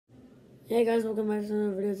Hey guys, welcome back to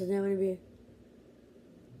another video. Today I'm gonna be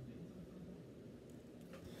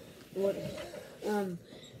I'm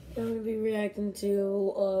gonna be reacting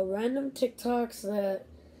to random TikToks that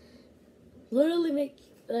literally make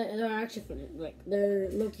that are actually funny. Like they're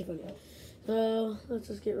low-key funny. So let's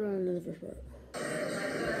just get right into the first part.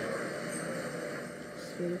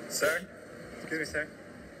 Sir? Excuse me, sir.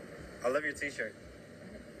 I love your t-shirt.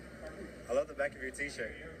 I love the back of your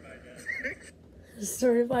t-shirt.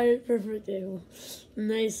 Certified perfect table.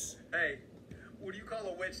 Nice. Hey, what do you call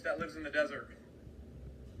a witch that lives in the desert?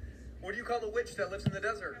 What do you call a witch that lives in the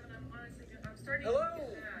desert? I'm starting Hello? to get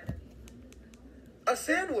mad. A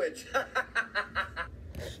sandwich!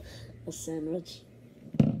 A sandwich.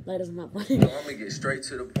 That is not funny. No, I'm gonna get straight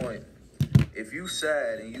to the point. If you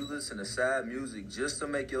sad and you listen to sad music just to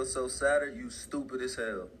make yourself sadder, you stupid as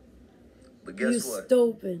hell. But guess You what?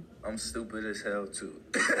 stupid. I'm stupid as hell too.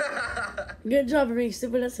 Good job for being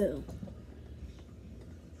stupid as hell.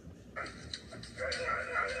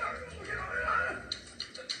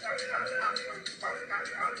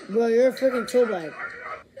 Bro, you're a freaking chill bag.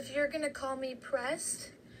 If you're gonna call me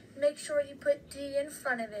pressed, make sure you put D in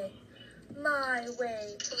front of it. My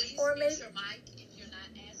way. Please Or mute maybe your mic if you're not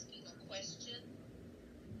asking a question.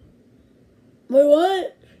 Wait,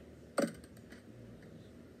 what?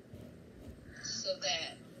 So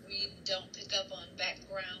that we don't pick up on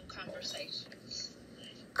background conversations.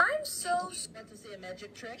 I'm so Want to see a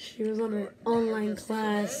magic trick? She was on an online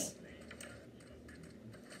class.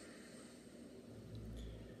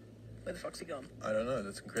 Where the fuck's he gone? I don't know,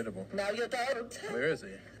 that's incredible. Now you don't. Where is he?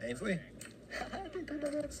 Ainsley?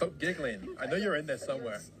 Stop giggling. I know you're in there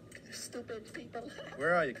somewhere. Stupid people.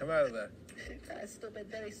 Where are you? Come out of there. Stupid,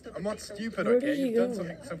 very stupid. I'm not people. stupid, Where okay? did he You've go?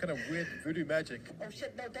 done some kind of weird voodoo magic. Oh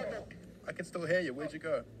shit, no double. I can still hear you. Where'd you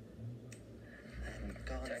go? I'm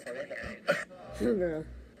gone forever. Bro.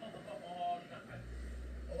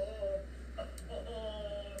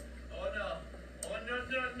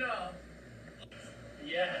 No.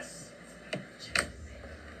 Yes.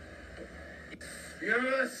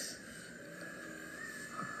 Yes.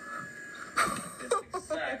 It's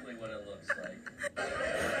exactly what it looks like.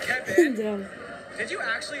 Kevin, Damn. did you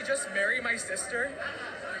actually just marry my sister?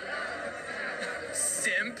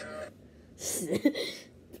 Simp.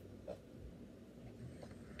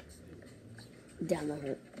 Damn, that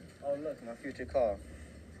hurt. Oh, look, my future car.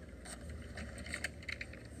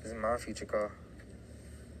 This is my future car.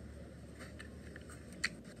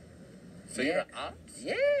 So you're an aunt?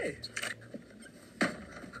 Yeah.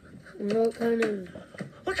 What kind of...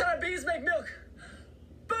 What kind of bees make milk?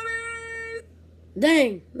 Boobies!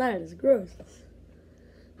 Dang, that is gross.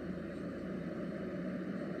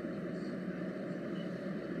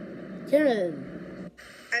 Karen.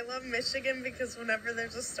 I love Michigan because whenever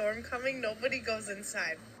there's a storm coming, nobody goes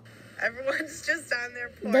inside. Everyone's just on their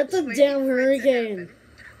porch. That's a waiting damn for it to hurricane. happen.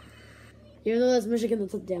 Even though that's Michigan,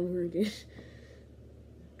 that's a damn hurricane.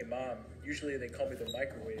 Hey, Mom, usually they call me the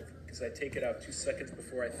microwave because I take it out 2 seconds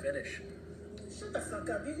before I finish. Shut the fuck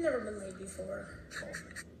up. You've never been late before.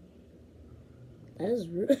 That is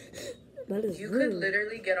rude. That is You rude. could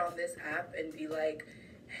literally get on this app and be like,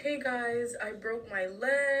 hey guys, I broke my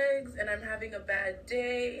legs and I'm having a bad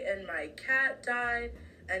day and my cat died.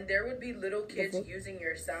 And there would be little kids using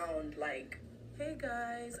your sound like, hey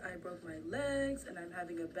guys, I broke my legs and I'm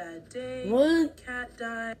having a bad day. What? My cat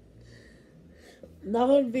died. That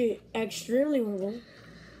would be extremely horrible.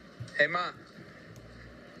 Hey, Ma,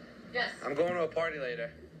 Yes. I'm going to a party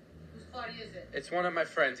later. Whose party is it? It's one of my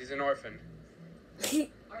friends. He's an orphan. Are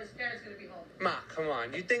his parents gonna be home? Ma, come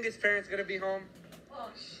on. You think his parents going to be home? Oh,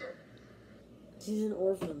 sure. She's an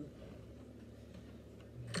orphan.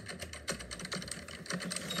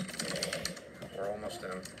 We're almost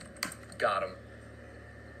done. Got him.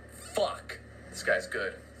 Fuck. This guy's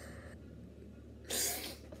good.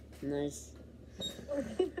 Nice. What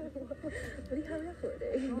are you hurry up for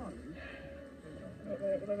today?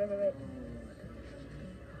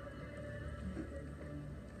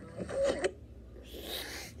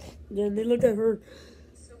 Then they look at her.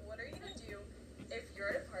 So what are you gonna do if you're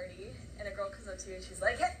at a party and a girl comes up to you and she's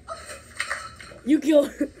like, hey, You kill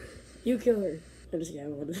her. You kill her. I'm just kidding. I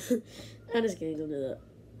won't. I'm just kidding. Don't do that.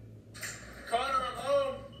 Connor, I'm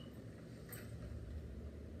home.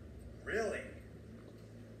 Really?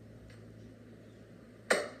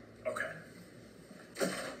 Okay.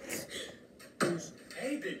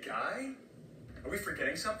 Hey, big guy. Are we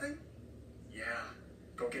forgetting something? Yeah.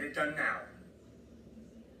 Go get it done now.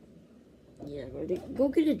 Yeah, go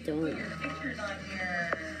get it done. Pictures on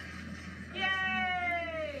here.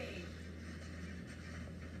 Yay!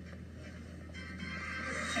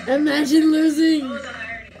 Imagine losing. What was an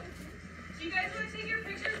irony?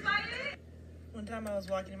 time I was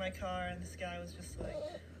walking in my car and this guy was just like,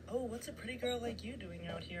 oh, what's a pretty girl like you doing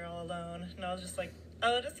out here all alone? And I was just like,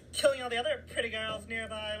 oh, just killing all the other pretty girls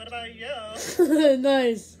nearby. What about you?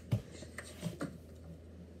 Nice.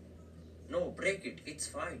 No, break it. It's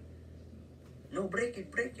fine. No, break it.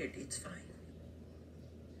 It's fine.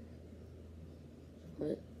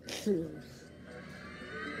 What?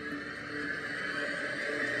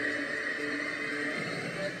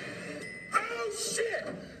 Oh, shit!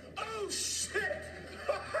 Oh, shit!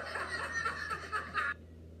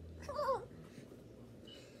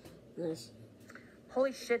 Nice.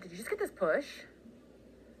 Holy shit, did you just get this push?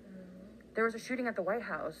 There was a shooting at the White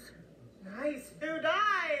House. Nice. Who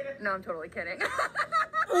died? No, I'm totally kidding.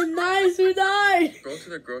 Oh, nice. Who died? Go to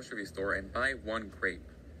the grocery store and buy one grape.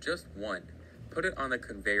 Just one. Put it on the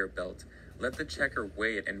conveyor belt. Let the checker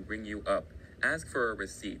weigh it and ring you up. Ask for a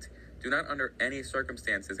receipt. Do not under any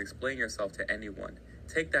circumstances explain yourself to anyone.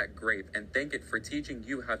 Take that grape and thank it for teaching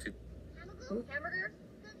you how to... Hamburger?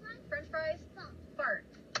 French fries? Fart.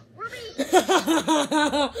 Ruby!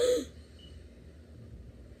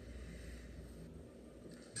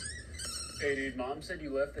 Hey dude, Mom said you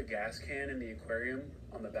left the gas can in the aquarium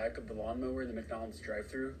on the back of the lawnmower in the McDonald's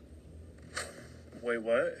drive-thru. Wait,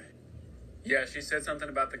 what? Yeah, she said something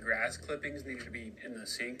about the grass clippings needed to be in the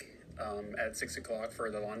sink at 6 o'clock for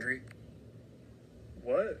the laundry.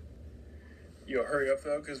 What? Yo, hurry up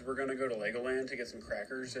though, because we're gonna go to Legoland to get some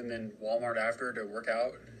crackers and then Walmart after to work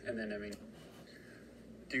out. And then, I mean,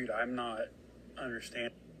 dude, I'm not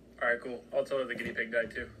understanding. All right, cool. I'll tell her the guinea pig died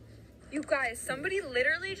too. You guys, somebody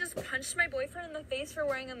literally just punched my boyfriend in the face for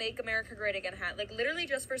wearing a Make America Great Again hat. Like, literally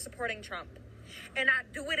just for supporting Trump. And I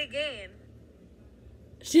do it again.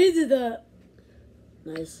 She did that.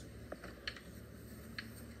 Nice.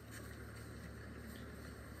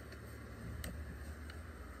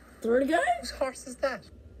 Third guy? Whose horse is that?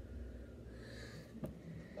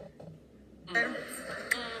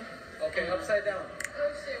 Okay, upside down.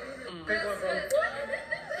 Pick one, bro.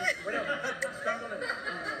 Wait up. Start on it.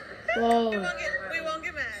 Whoa. We won't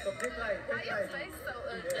get mad. So pick light. Why your face so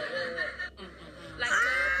ugly? Like,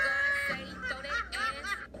 say, throw that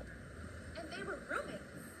ass. And they were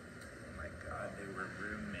roommates. Oh my god, they were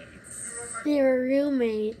roommates. They were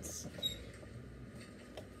roommates.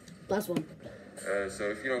 Last one. So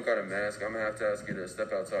if you don't got a mask, I'm gonna have to ask you to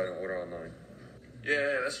step outside and order online.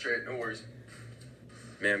 Yeah, that's straight. No worries.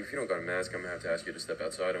 Ma'am, if you don't got a mask, I'm gonna have to ask you to step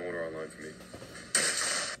outside and order online for me.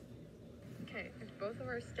 Okay, if both of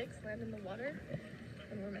our sticks land in the water,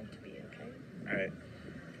 then we're meant to be, okay? All right.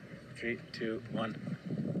 3, 2, 1.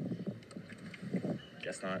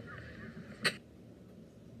 Guess not.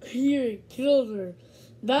 You killed her.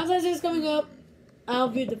 Valentine's Day is coming up. I'll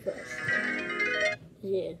be depressed.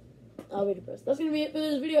 Yeah, I'll be depressed. That's gonna be it for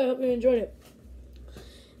this video. I hope you enjoyed it.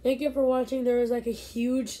 Thank you for watching. There was like a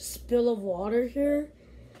huge spill of water here,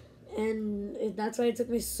 and that's why it took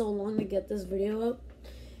me so long to get this video up.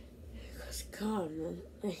 Because God, man,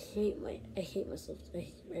 I hate myself.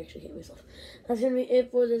 I actually hate myself. That's gonna be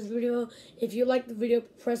it for this video. If you like the video,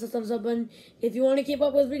 press the thumbs up button. If you want to keep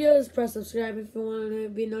up with videos, press subscribe. If you want to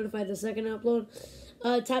be notified the second upload,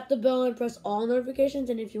 tap the bell and press all notifications.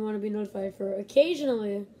 And if you want to be notified for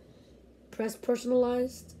occasionally, press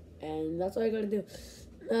personalized. And that's all you gotta do.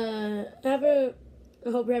 I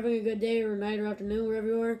hope you're having a good day or night or afternoon, wherever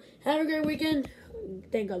you are. Have a great weekend.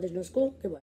 Thank God there's no school. Goodbye.